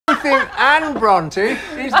think Anne Bronte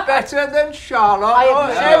is better than Charlotte or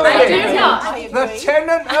I do Emily. not. The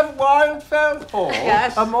Tenant of Wildfell Hall,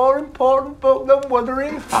 a more important book than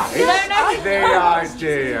Wuthering Heights. No. The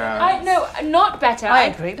idea. No, not better. I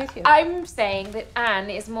agree with you. I'm saying that Anne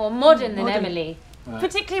is more modern than Emily,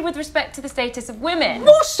 particularly with respect to the status of women.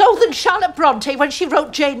 More so than Charlotte Bronte when she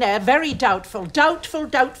wrote Jane Eyre. Very doubtful. Doubtful.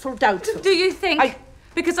 Do you think,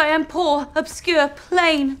 because I am poor, obscure,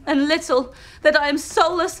 plain and little, that I am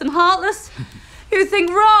soulless and heartless? You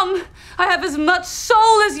think wrong. I have as much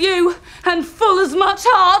soul as you and full as much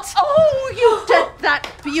heart. Oh, you did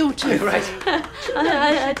that beautifully. Right.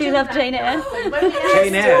 I do love Jane Eyre.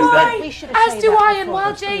 Jane Eyre, is that... As do I, and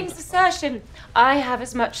while Jane's assertion, I have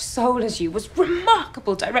as much soul as you, was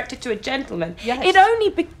remarkable directed to a gentleman, it only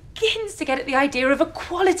begins to get at the idea of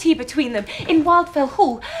equality between them. In Wildfell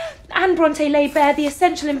Hall, Anne Bronte laid bare the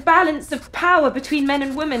essential imbalance of power between men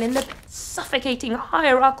and women in the suffocating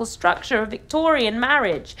hierarchical structure of Victorian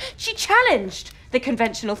marriage. She challenged the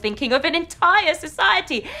conventional thinking of an entire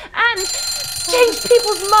society and changed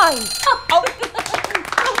people's minds.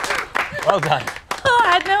 Well done. Oh,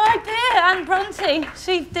 I had no idea. Anne Bronte.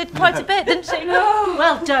 She did quite a bit, didn't she? No.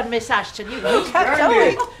 Well done, Miss Ashton. You kept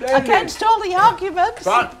going against all the arguments.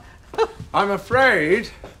 But I'm afraid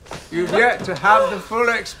you've yet to have the full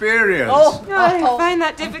experience. I find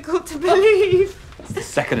that difficult to believe. It's the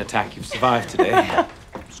second attack you've survived today.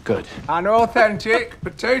 It's good. An authentic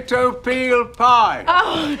potato peel pie.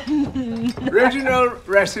 Original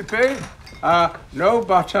recipe. No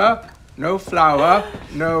butter, no flour,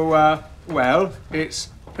 no, well, it's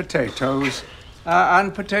potatoes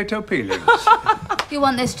and potato peelings. You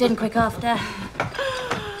want this gin quick after?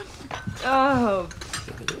 Oh,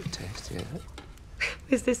 Give it a little taste, yeah.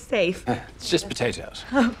 is this safe? It's just potatoes.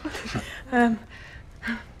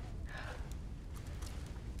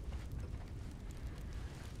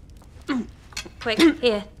 Quick,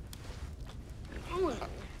 here.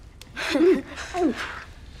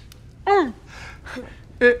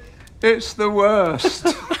 It's the worst.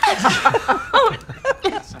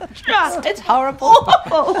 It's horrible.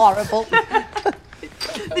 Horrible.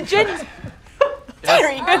 The gin's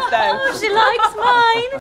very good, though. She likes mine.